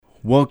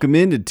Welcome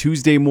into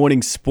Tuesday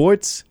Morning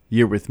Sports.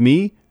 You're with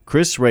me,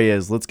 Chris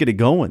Reyes. Let's get it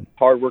going.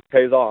 Hard work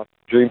pays off.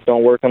 Dreams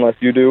don't work unless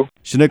you do.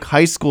 Chinook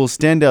High School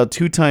standout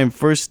two-time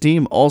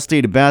first-team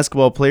All-State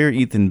basketball player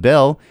Ethan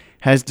Bell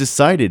has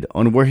decided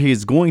on where he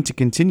is going to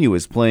continue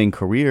his playing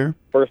career.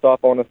 First off,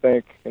 I want to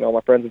thank my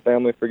friends and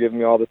family for giving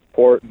me all the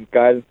support and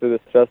guidance through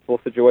this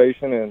stressful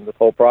situation and this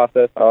whole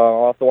process. I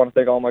also want to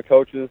thank all my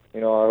coaches,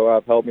 who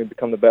have helped me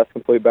become the best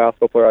complete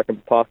basketball player I can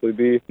possibly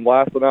be. And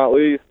last but not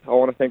least, I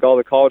want to thank all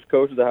the college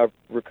coaches that have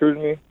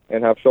recruited me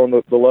and have shown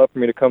the love for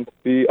me to come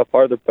be a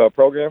part of the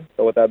program.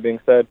 So with that being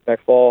said,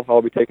 next fall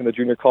I'll be taking the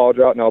junior college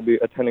route and I'll be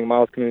attending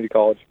Miles Community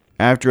College.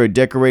 After a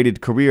decorated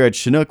career at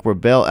Chinook where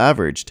Bell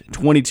averaged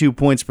 22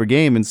 points per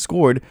game and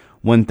scored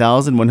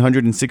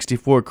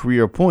 1,164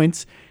 career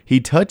points, he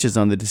touches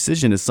on the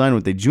decision to sign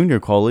with a junior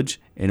college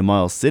in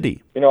Miles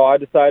City. I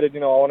decided, I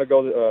want to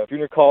go the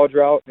junior college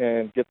route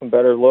and get some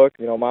better look.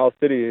 Miles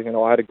City,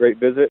 I had a great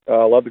visit.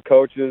 Love the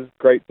coaches,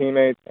 great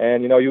teammates.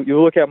 And,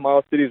 you look at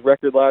Miles City's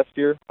record last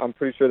year, I'm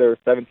pretty sure they were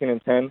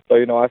 17-10.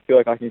 So, I feel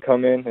like I can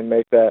come in and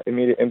make that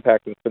immediate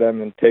impact for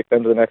them and take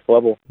them to the next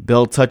level.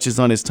 Bell touches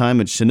on his time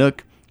at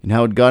Chinook and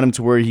how it got him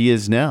to where he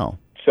is now.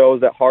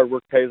 Shows that hard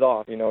work pays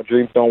off.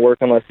 Dreams don't work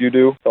unless you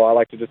do. So I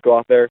like to just go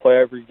out there, play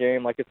every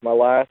game like it's my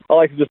last. I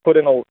like to just put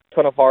in a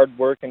ton of hard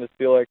work and just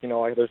feel like,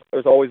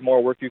 there's always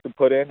more work you can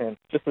put in, and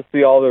just to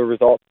see all the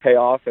results pay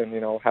off and,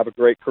 have a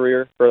great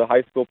career for the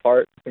high school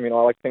part. I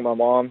like to thank my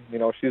mom.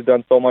 She's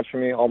done so much for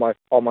me. All my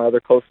other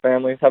close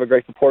families have a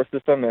great support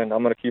system, and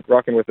I'm going to keep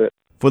rocking with it.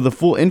 For the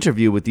full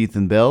interview with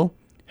Ethan Bell,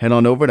 head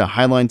on over to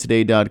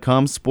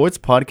HighlineToday.com sports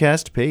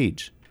podcast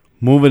page.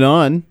 Moving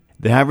on.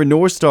 The Havre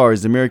North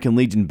Stars American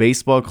Legion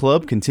Baseball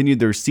Club continued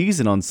their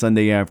season on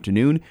Sunday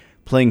afternoon,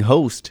 playing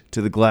host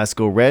to the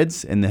Glasgow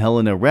Reds and the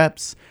Helena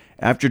Reps.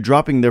 After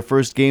dropping their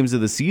first games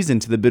of the season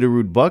to the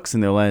Bitterroot Bucks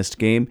in their last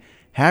game,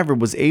 Havre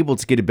was able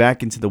to get it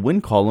back into the win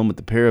column with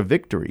a pair of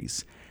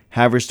victories.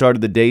 Havre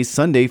started the day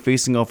Sunday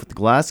facing off with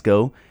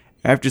Glasgow.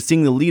 After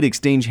seeing the lead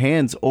exchange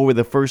hands over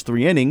the first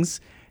 3 innings,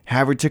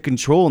 Havre took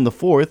control in the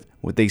fourth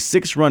with a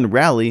 6-run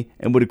rally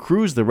and would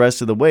cruise the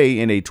rest of the way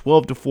in a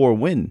 12-4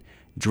 win.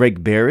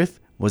 Drake Barrett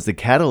was the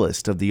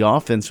catalyst of the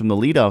offense from the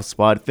leadoff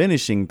spot,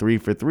 finishing 3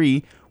 for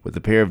 3 with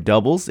a pair of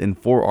doubles and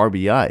 4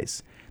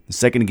 RBIs. The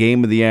second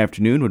game of the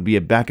afternoon would be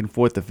a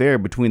back-and-forth affair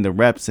between the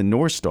Reps and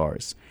North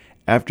Stars.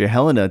 After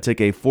Helena took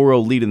a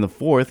 4-0 lead in the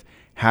fourth,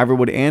 Havre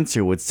would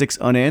answer with 6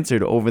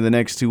 unanswered over the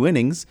next 2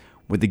 innings.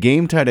 With the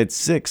game tied at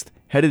 6th,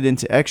 headed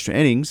into extra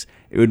innings,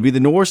 it would be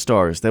the North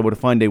Stars that would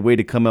find a way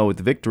to come out with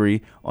the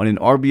victory on an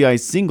RBI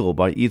single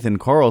by Ethan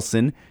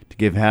Carlson to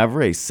give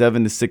Havre a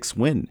 7-6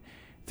 win.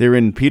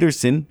 Theron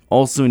Peterson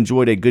also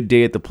enjoyed a good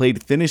day at the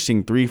plate,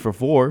 finishing 3 for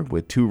 4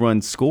 with 2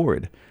 runs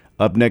scored.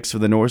 Up next for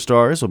the North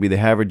Stars will be the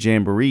Havre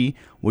Jamboree,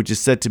 which is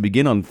set to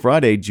begin on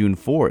Friday, June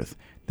 4th.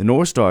 The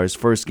North Stars'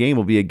 first game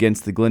will be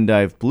against the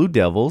Glendive Blue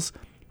Devils.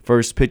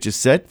 First pitch is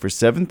set for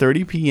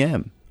 7:30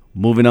 p.m.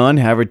 Moving on,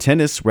 Havre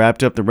Tennis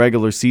wrapped up the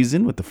regular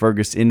season with the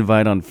Fergus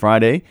Invite on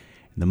Friday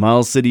and the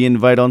Miles City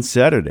Invite on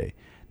Saturday.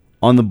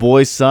 On the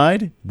boys'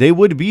 side, they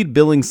would beat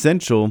Billings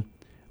Central,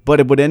 but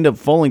it would end up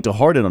falling to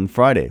Hardin on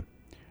Friday.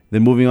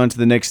 Then moving on to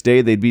the next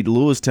day, they'd beat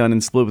Lewistown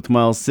and split with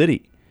Miles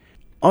City.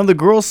 On the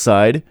girls'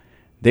 side,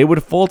 they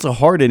would fall to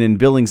Hardin and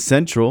Billings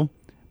Central,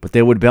 but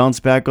they would bounce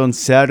back on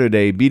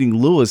Saturday, beating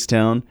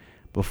Lewistown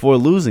before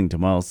losing to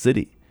Miles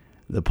City.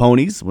 The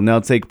Ponies will now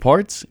take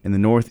part in the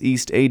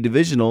Northeast A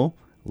Divisional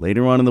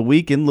later on in the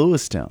week in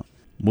Lewistown.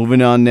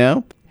 Moving on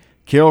now,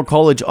 Carroll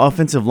College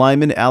offensive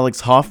lineman Alex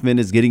Hoffman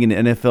is getting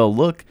an NFL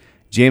look.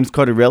 James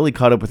Cardarelli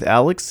caught up with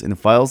Alex and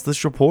files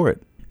this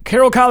report.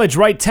 Carroll College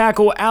right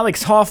tackle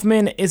Alex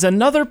Hoffman is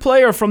another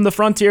player from the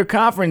Frontier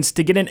Conference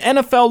to get an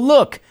NFL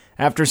look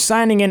after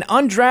signing an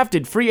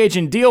undrafted free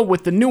agent deal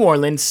with the New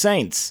Orleans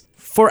Saints.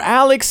 For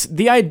Alex,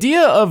 the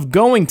idea of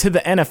going to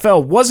the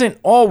NFL wasn't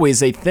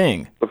always a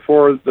thing.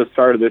 Before the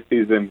start of this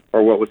season,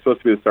 or what was supposed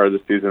to be the start of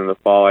the season in the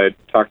fall, I had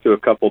talked to a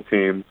couple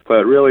teams,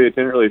 but it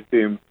didn't really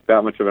seem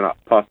that much of a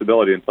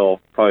possibility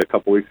until probably a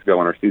couple weeks ago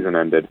when our season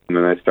ended. And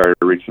then I started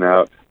reaching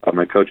out.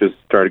 My coaches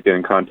started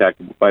getting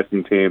contacted by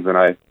some teams,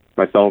 and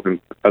myself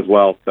as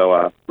well.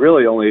 So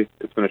really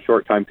it's been a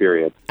short time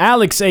period.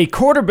 Alex, a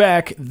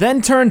quarterback,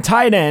 then turned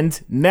tight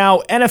end,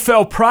 now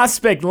NFL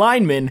prospect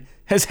lineman,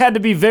 has had to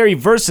be very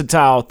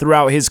versatile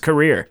throughout his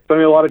career.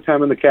 Spending a lot of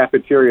time in the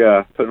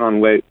cafeteria, putting on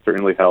weight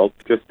certainly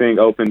helped. Just being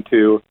open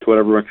to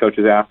whatever my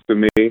coaches asked of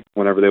me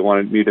whenever they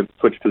wanted me to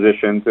switch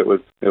positions. It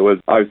was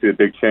obviously a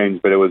big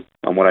change, but it was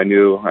what I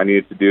knew I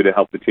needed to do to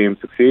help the team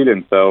succeed,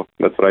 and so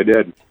that's what I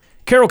did.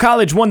 Carroll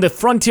College won the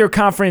Frontier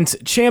Conference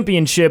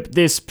Championship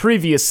this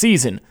previous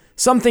season,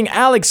 something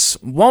Alex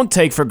won't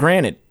take for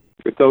granted.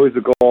 It's always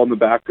a goal in the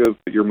back of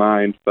your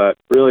mind, but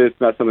really it's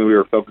not something we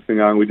were focusing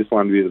on. We just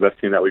wanted to be the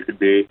best team that we could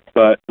be.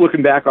 But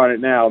looking back on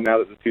it now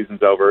that the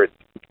season's over,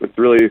 it's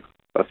really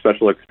a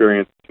special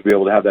experience to be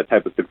able to have that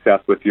type of success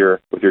with your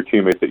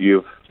teammates that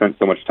you've spent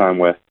so much time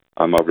with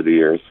over the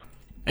years.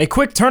 A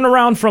quick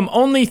turnaround from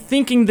only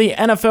thinking the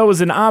NFL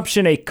was an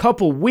option a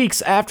couple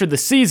weeks after the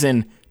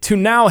season to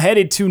now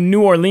headed to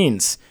New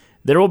Orleans.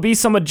 There will be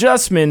some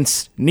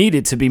adjustments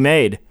needed to be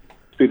made.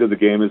 Speed of the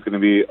game is going to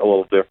be a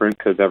little different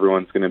because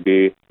everyone's just going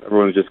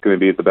to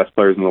be the best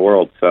players in the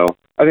world. So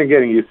I think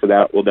getting used to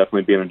that will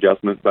definitely be an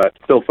adjustment, but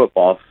still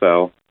football.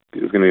 So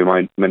it's going to be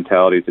my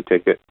mentality to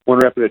take it one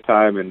rep at a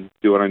time and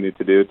do what I need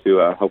to do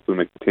to hopefully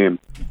make the team.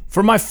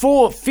 For my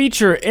full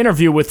feature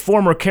interview with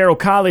former Carroll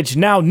College,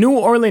 now New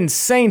Orleans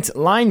Saints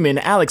lineman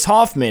Alex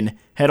Hoffman,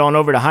 head on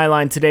over to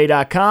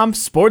HighlineToday.com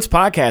sports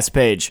podcast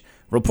page.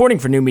 Reporting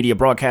for New Media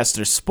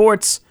Broadcaster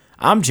Sports,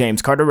 I'm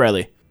James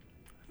Cardarelli.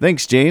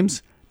 Thanks,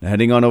 James. Now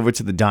heading on over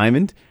to the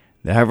Diamond,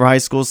 the Havre High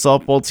School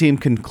softball team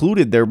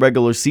concluded their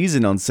regular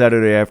season on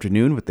Saturday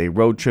afternoon with a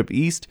road trip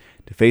east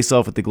to face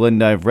off with the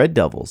Glendive Red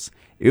Devils.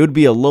 It would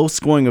be a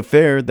low-scoring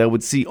affair that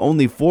would see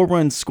only 4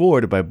 runs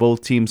scored by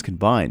both teams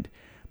combined.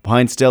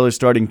 Behind stellar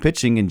starting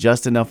pitching and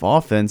just enough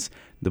offense,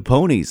 the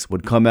Ponies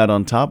would come out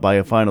on top by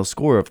a final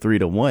score of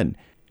 3-1.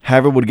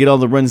 Havre would get all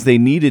the runs they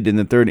needed in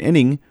the third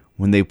inning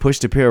when they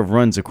pushed a pair of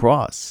runs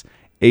across.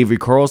 Avery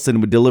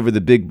Carlson would deliver the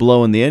big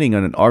blow in the inning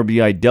on an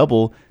RBI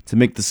double to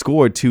make the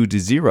score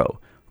 2-0.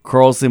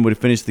 Carlson would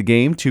finish the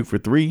game 2 for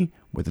 3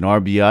 with an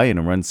RBI and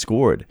a run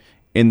scored.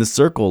 In the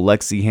circle,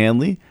 Lexi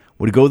Hanley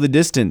would go the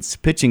distance,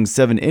 pitching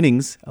 7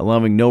 innings,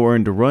 allowing no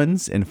earned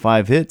runs and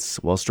 5 hits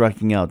while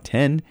striking out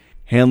 10.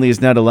 Hanley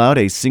has not allowed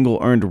a single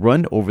earned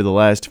run over the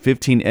last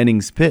 15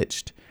 innings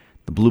pitched.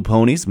 The Blue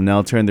Ponies will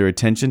now turn their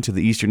attention to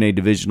the Eastern A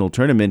Divisional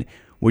Tournament,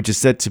 which is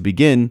set to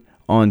begin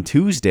on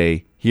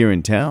Tuesday here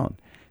in town.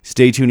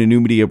 Stay tuned to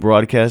New Media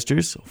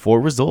Broadcasters for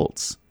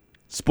results.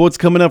 Sports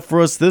coming up for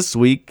us this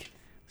week.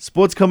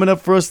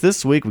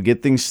 We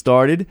get things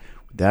started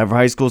with the Havre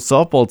High School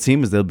softball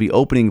team as they'll be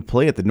opening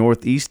play at the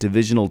Northeast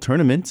Divisional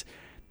Tournament.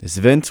 This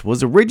event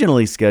was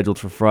originally scheduled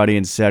for Friday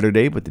and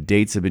Saturday, but the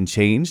dates have been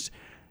changed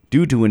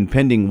due to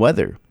impending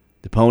weather.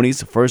 The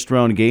Ponies'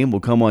 first-round game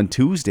will come on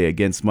Tuesday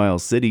against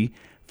Miles City.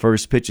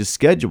 First pitch is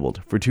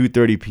scheduled for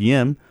 2:30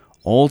 p.m.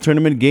 All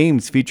tournament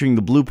games featuring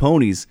the Blue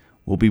Ponies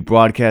will be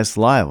broadcast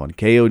live on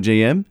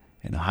KOJM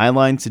and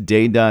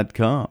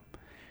HighlineToday.com.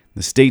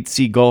 The State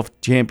Sea Golf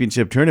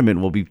Championship Tournament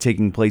will be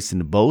taking place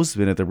in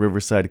Bozeman at the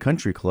Riverside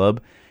Country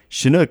Club.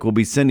 Chinook will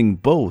be sending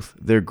both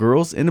their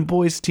girls and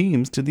boys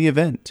teams to the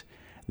event.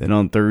 Then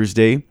on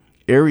Thursday,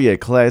 area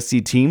Class C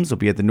teams will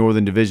be at the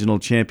Northern Divisional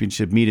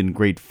Championship meet in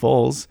Great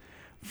Falls.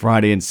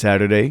 Friday and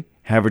Saturday,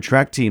 Havre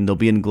track team they'll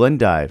be in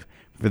Glendive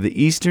for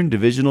the Eastern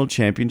Divisional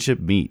Championship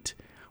meet.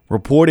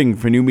 Reporting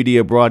for New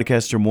Media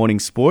Broadcaster Morning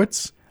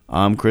Sports,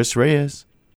 I'm Chris Reyes.